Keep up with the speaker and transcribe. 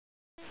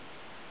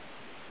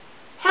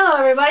Hello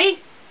everybody,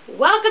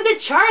 welcome to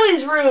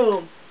Charlie's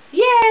room.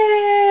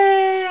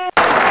 Yay!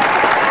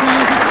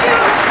 There's a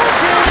beautiful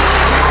day,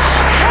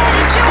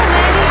 headed your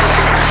way.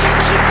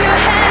 Keep your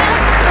head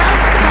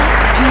up,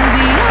 you'll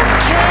be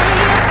okay.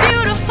 A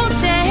beautiful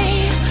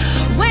day,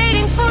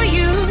 waiting for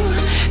you.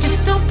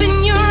 Just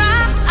open your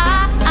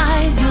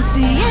eyes, you'll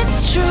see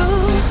it's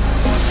true.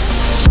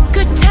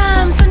 Good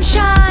times,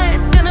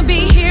 sunshine, gonna be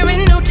here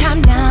in no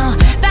time now.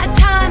 Bad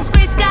times,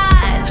 gray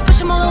skies, push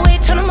them all away,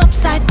 turn them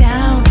upside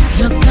down.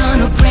 You're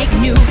gonna break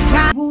new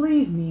ground.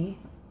 Believe me,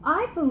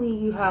 I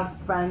believe you have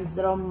friends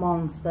that are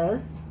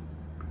monsters.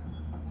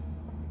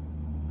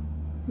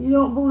 You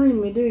don't believe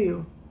me, do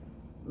you?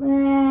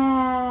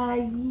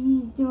 I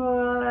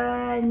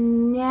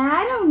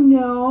don't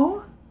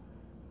know.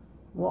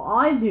 Well,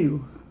 I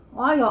do.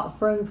 I got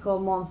friends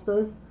called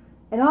monsters,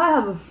 and I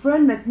have a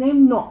friend that's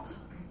named Not.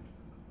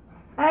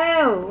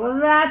 Oh, well,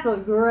 that's a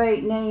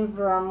great name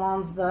for a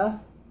monster.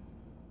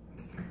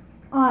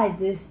 I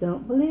just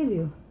don't believe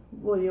you.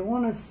 Well, you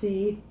want to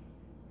see?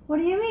 What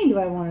do you mean, do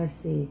I want to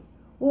see?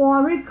 Well,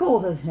 I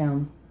recorded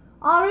him.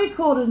 I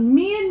recorded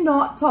me and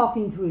Not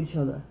talking to each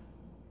other.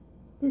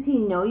 Does he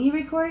know you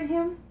recorded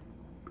him?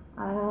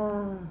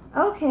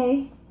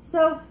 Okay.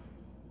 So,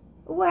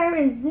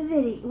 where's the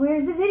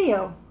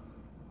video?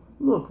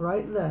 Look,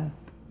 right there.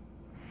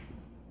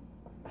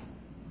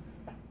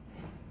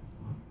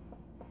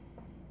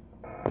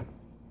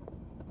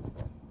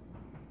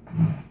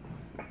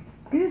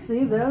 You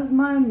see, there's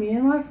me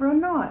and my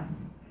friend Not.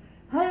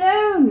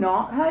 Hello,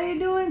 Not. How you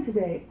doing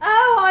today?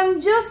 Oh,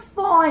 I'm just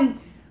fine.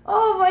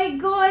 Oh my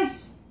gosh.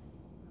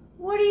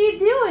 What are you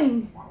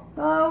doing?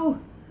 Oh,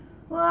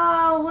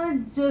 well,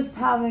 we're just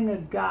having a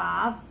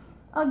gas.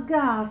 A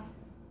gas.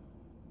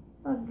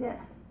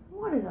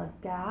 What is a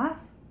gas?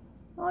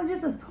 Oh,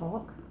 just a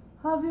talk.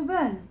 How have you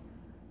been?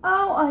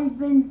 Oh, I've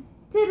been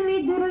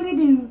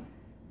diddly-diddly-doo.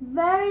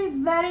 Very,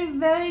 very,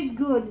 very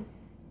good.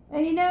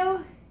 And you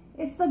know,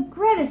 it's the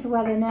greatest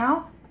weather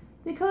now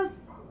because,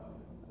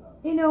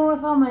 you know,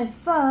 with all my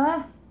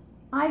fur,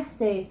 I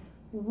stay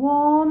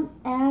warm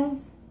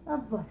as a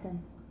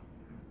button.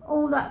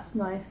 Oh, that's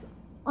nice.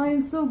 I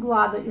am so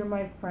glad that you're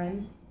my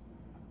friend.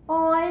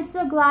 Oh, I am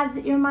so glad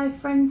that you're my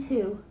friend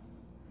too.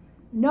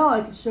 Now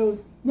I could show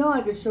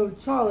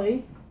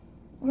Charlie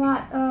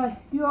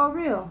that you are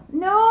real.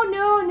 No,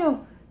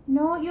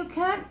 you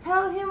can't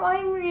tell him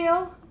I'm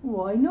real.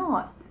 Why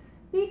not?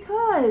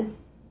 Because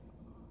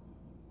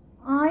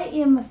I'm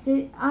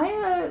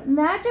a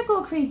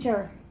magical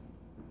creature.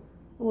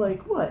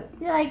 Like what?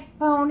 Like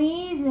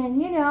ponies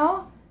and, you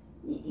know,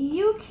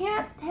 you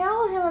can't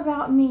tell him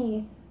about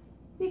me.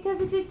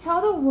 Because if you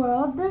tell the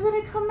world, they're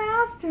going to come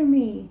after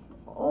me.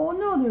 Oh,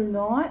 no, they're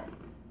not.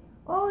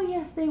 Oh,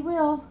 yes, they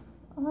will.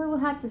 I will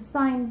have to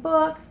sign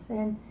books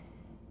and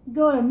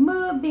go to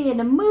be in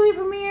the movie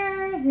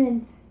premieres.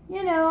 And,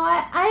 you know,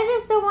 I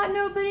just don't want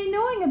nobody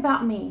knowing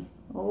about me.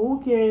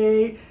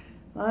 Okay,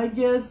 I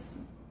guess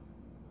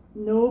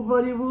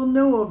nobody will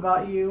know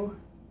about you.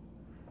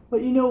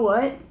 But you know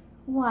what?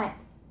 What?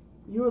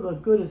 You're the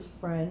goodest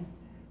friend.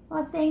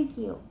 Well, thank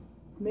you.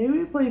 Maybe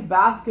we play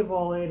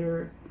basketball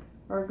later,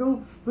 or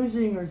go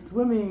fishing or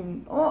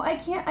swimming. Oh, I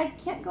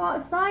can't go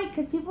outside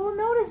because people will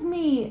notice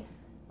me.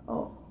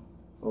 Oh,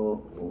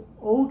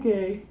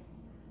 okay.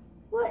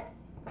 What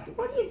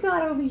do you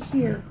got over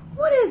here?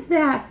 What is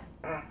that?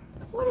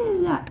 What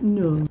is that?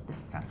 No.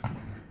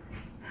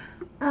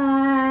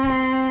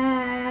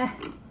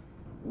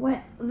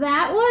 What?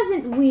 That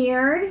wasn't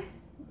weird.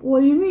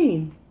 What do you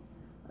mean?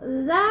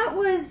 That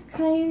was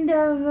kind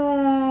of,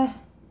 a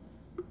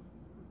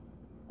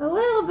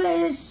little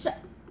bit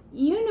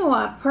you know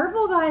a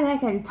purple guy that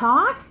can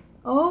talk?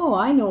 Oh,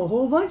 I know a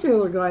whole bunch of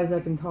other guys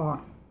that can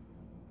talk.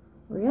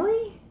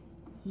 Really?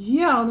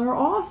 Yeah, they're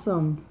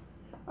awesome.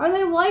 And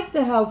they like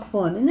to have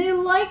fun, and they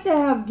like to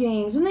have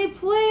games, and they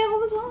play all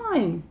the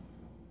time.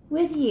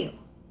 With you.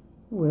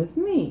 With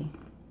me.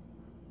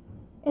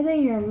 Are they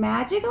your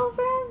magical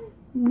friend?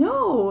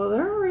 No,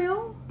 they're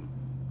real.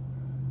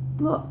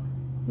 Look,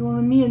 you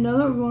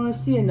want to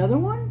see another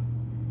one?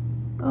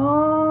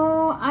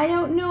 Oh, I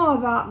don't know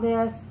about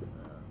this.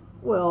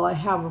 Well, I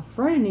have a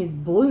friend and he's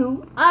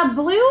blue. A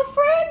blue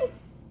friend?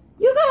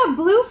 You got a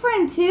blue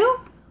friend too?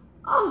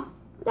 Oh,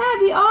 that'd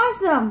be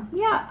awesome.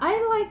 Yeah,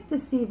 I'd like to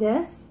see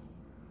this.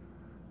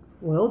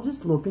 Well,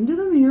 just look into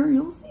the mirror,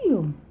 you'll see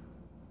him.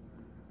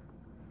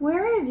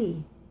 Where is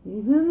he?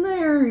 He's in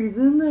there, he's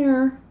in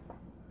there.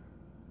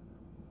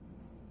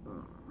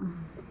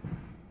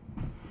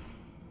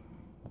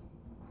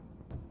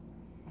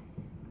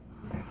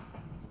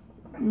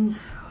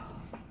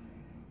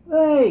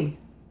 Hey,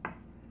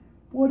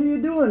 what are you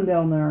doing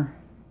down there?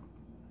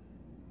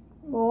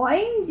 Well,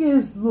 I'm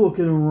just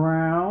looking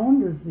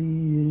around to see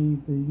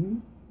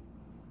anything.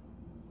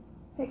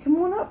 Hey, come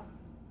on up.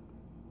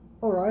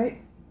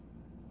 Alright,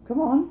 come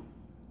on.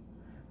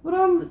 But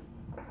I'm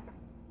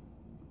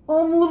a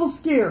little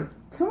scared.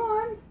 Come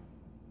on.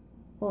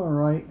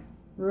 Alright,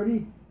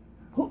 ready?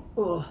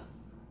 Oh,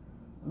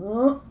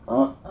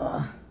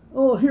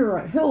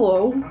 here,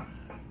 hello.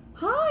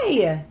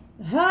 Hi!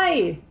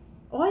 Hi!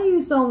 Why do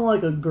you sound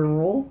like a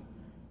girl?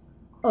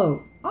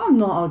 Oh, I'm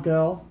not a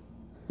girl.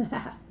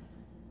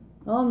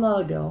 I'm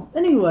not a girl.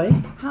 Anyway,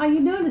 how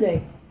you doing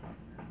today?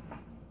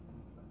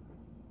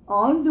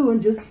 I'm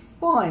doing just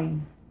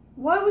fine.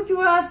 Why would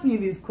you ask me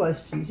these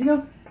questions? You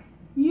know,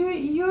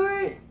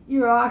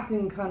 you're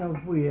acting kind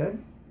of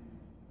weird.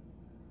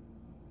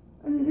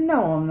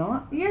 No, I'm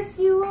not. Yes,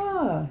 you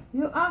are.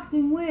 You're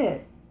acting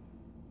weird.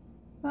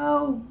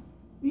 Oh,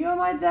 you're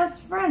my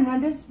best friend. I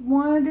just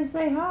wanted to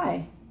say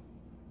hi.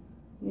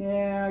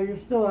 Yeah, you're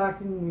still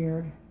acting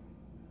weird.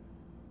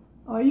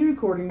 Are you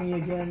recording me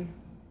again?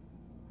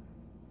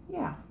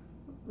 Yeah.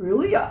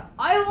 Really? I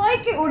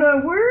like it.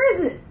 Where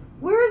is it?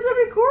 Where is the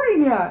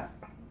recording at?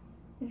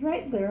 It's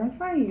right there in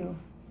front of you.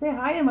 Say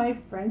hi to my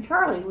friend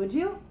Charlie, would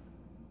you?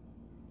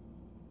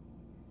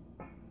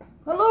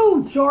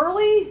 Hello,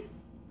 Charlie.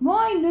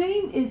 My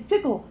name is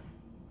Pickle.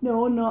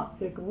 No, not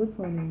Pickle. What's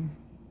my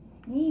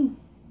name?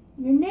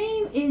 Your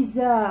name is,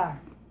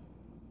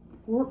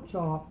 Pork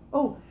Chop.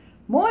 Oh,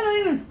 my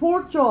name is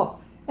Pork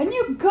Chop. And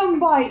you can come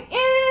by anytime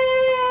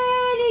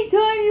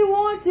you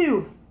want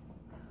to.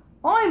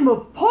 I'm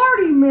a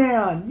party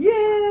man.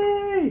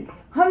 Yay!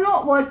 I'm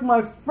not like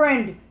my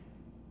friend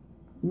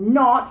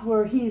Not,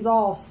 where he's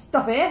all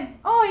stuffy.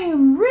 I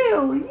am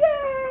real.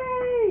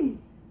 Yay!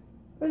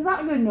 Is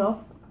that good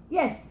enough?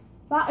 Yes.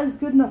 That is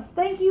good enough.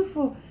 Thank you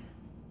for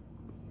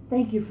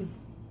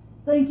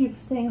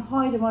saying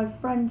hi to my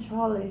friend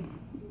Charlie.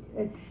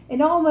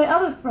 And all my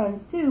other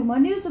friends too, my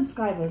new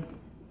subscribers.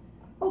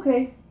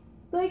 Okay.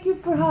 Thank you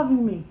for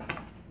having me.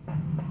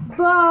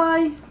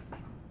 Bye.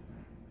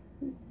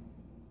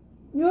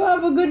 You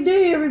have a good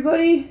day,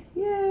 everybody.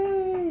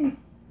 Yay.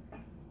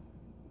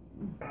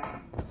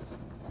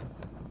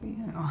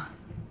 Yeah.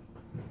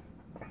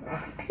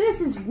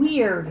 This is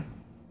weird.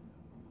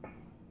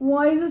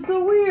 Why is it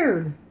so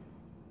weird?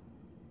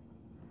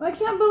 I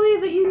can't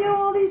believe that you know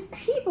all these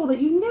people that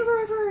you never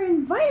ever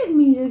invited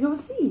me to go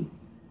see.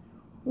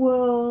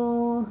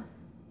 Well,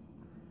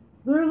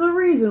 there's a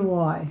reason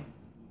why.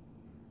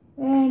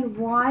 And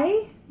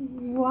why?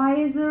 Why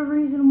is there a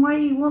reason why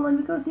you won't let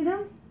me go see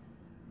them?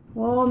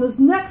 Well, in this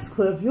next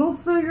clip, you'll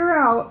figure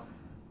out.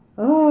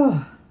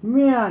 Oh,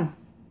 man.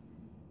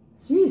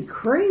 She's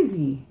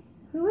crazy.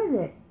 Who is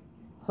it?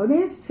 Her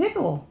name's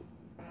Pickle.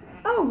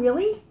 Oh,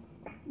 really?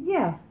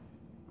 Yeah.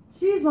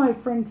 She's my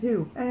friend,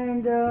 too.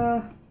 And,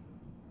 I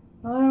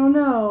don't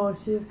know.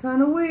 She's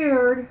kind of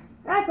weird.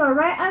 That's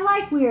alright. I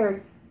like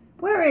weird.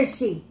 Where is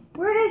she?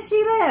 Where does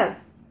she live?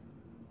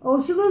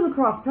 Oh, she lives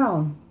across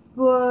town.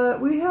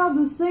 But we have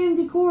the same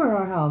decor in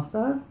our house.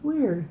 That's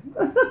weird.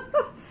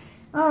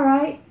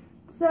 Alright.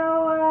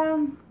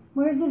 So,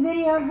 where's the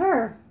video of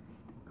her?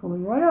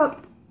 Coming right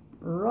up.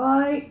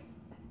 Right.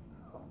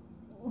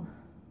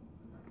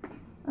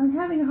 I'm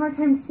having a hard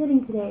time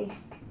sitting today.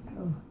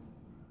 Oh.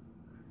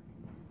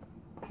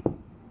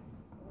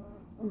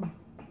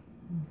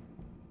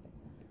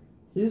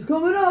 She's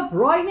coming up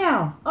right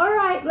now.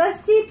 Alright,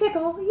 let's see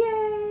Pickle.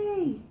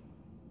 Yay!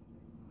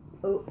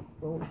 Oh.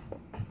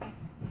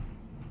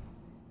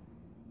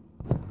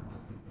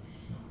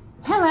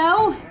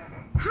 Hello.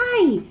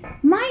 Hi,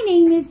 my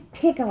name is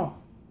Pickle.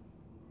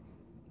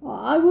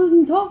 I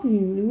wasn't talking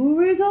to you. Were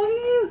we talking to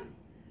you?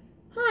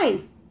 Hi.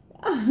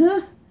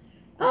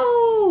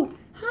 Oh,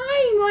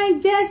 hi, my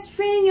best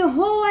friend in the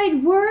whole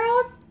wide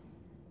world.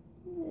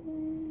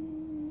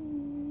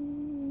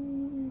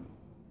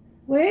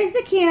 Where's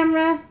the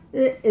camera?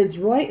 It's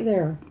right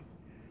there.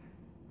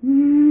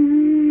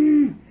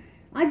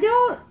 I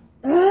don't...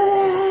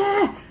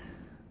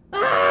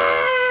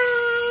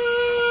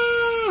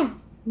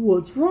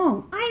 What's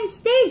wrong? I'm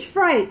stage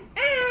fright.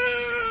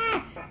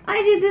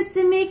 I did this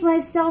to make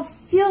myself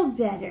feel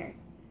better.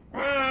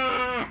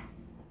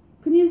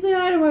 Can you say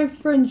hi to my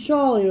friend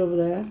Charlie over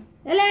there?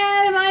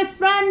 Hello, my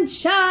friend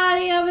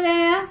Charlie over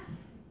there.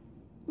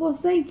 Well,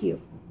 thank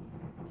you.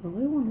 That's all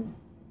I wanted.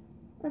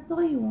 That's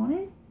all you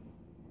wanted?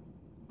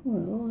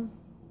 Well,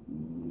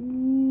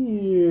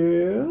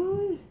 yeah.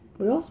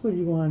 What else would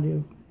you want to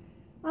do?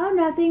 Oh,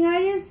 nothing.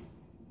 I just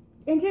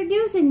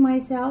introducing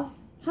myself.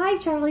 Hi,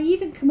 Charlie. You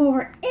can come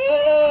over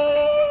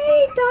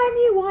anytime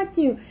you want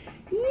to.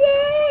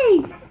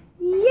 Yay!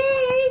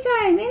 Yay!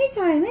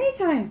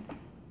 Anytime.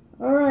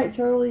 All right,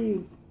 Charlie.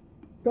 You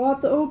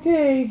got the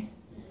okay.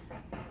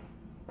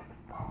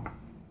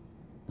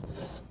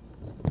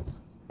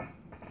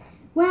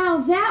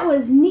 Wow, that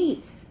was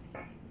neat.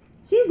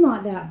 She's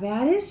not that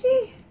bad, is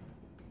she?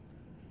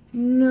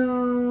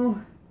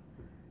 No.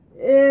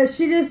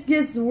 She just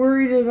gets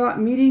worried about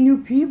meeting new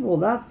people,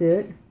 that's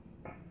it.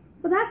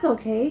 Well, that's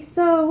okay.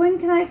 So, when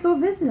can I go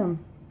visit them?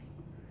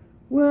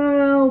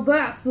 Well,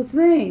 that's the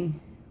thing.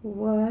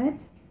 What?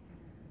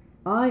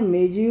 I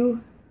made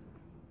you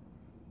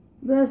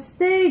the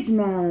stage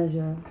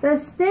manager. The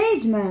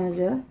stage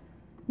manager?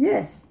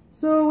 Yes.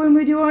 So, when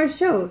we do our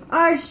shows.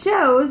 Our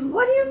shows?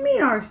 What do you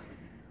mean our...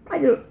 I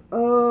do...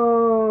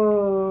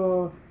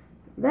 Oh...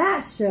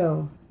 That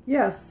show.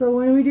 Yes, so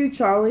when we do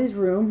Charlie's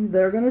Room,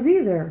 they're going to be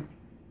there.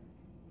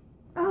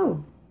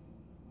 Oh.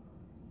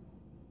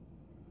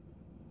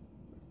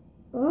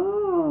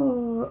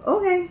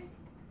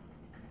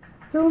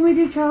 So when we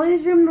do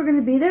Charlie's Room, we're going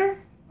to be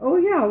there? Oh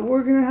yeah,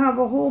 we're going to have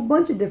a whole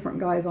bunch of different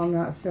guys on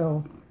that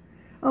show.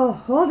 Oh,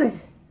 Hobbit.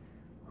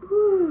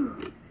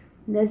 Whew.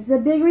 This is a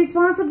big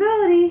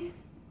responsibility.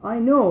 I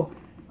know.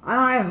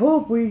 I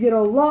hope we get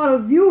a lot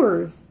of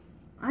viewers.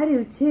 I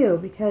do too,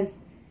 because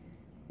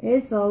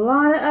it's a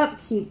lot of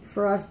upkeep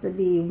for us to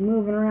be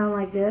moving around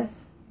like this.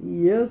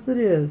 Yes, it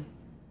is.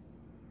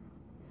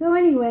 So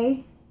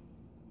anyway,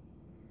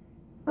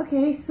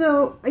 okay,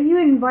 so are you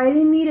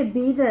inviting me to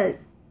be the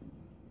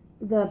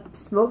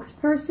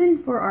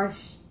spokesperson for our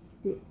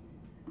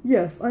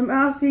Yes, I'm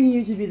asking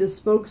you to be the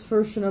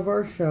spokesperson of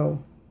our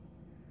show.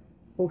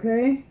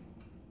 Okay?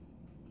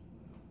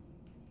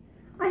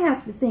 I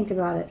have to think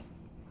about it.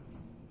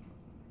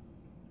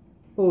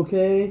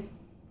 Okay.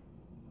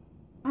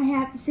 I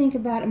have to think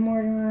about it,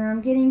 Mortimer.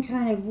 I'm getting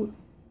kind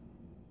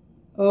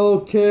of...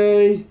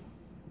 Okay.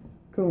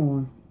 Go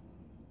on.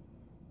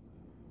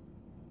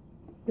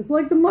 It's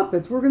like the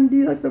Muppets. We're gonna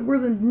do like we're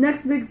the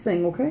next big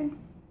thing, okay?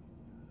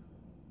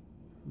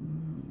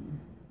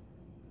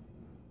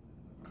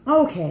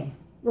 Okay.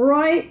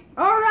 Right?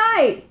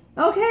 Alright!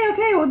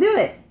 Okay, we'll do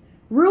it.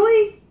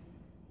 Really?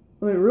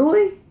 Wait,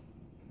 really?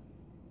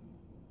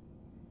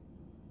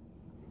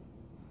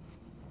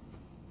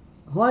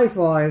 High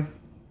five.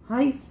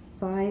 High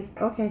five.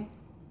 Okay.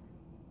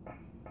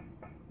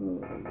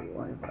 Oh,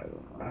 high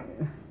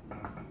five.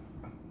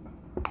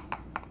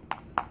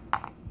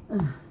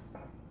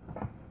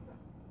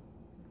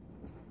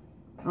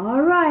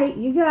 All right,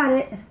 you got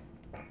it.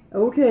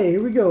 Okay,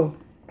 here we go.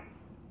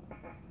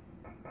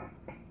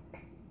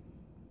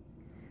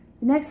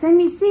 The next time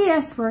you see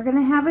us, we're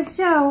gonna have a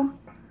show.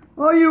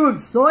 Are you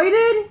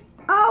excited?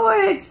 Oh,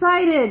 we're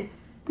excited.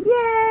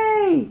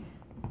 Yay!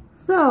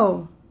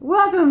 So,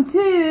 welcome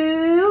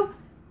to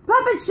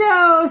Puppet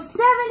Show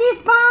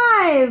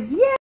 75!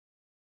 Yay!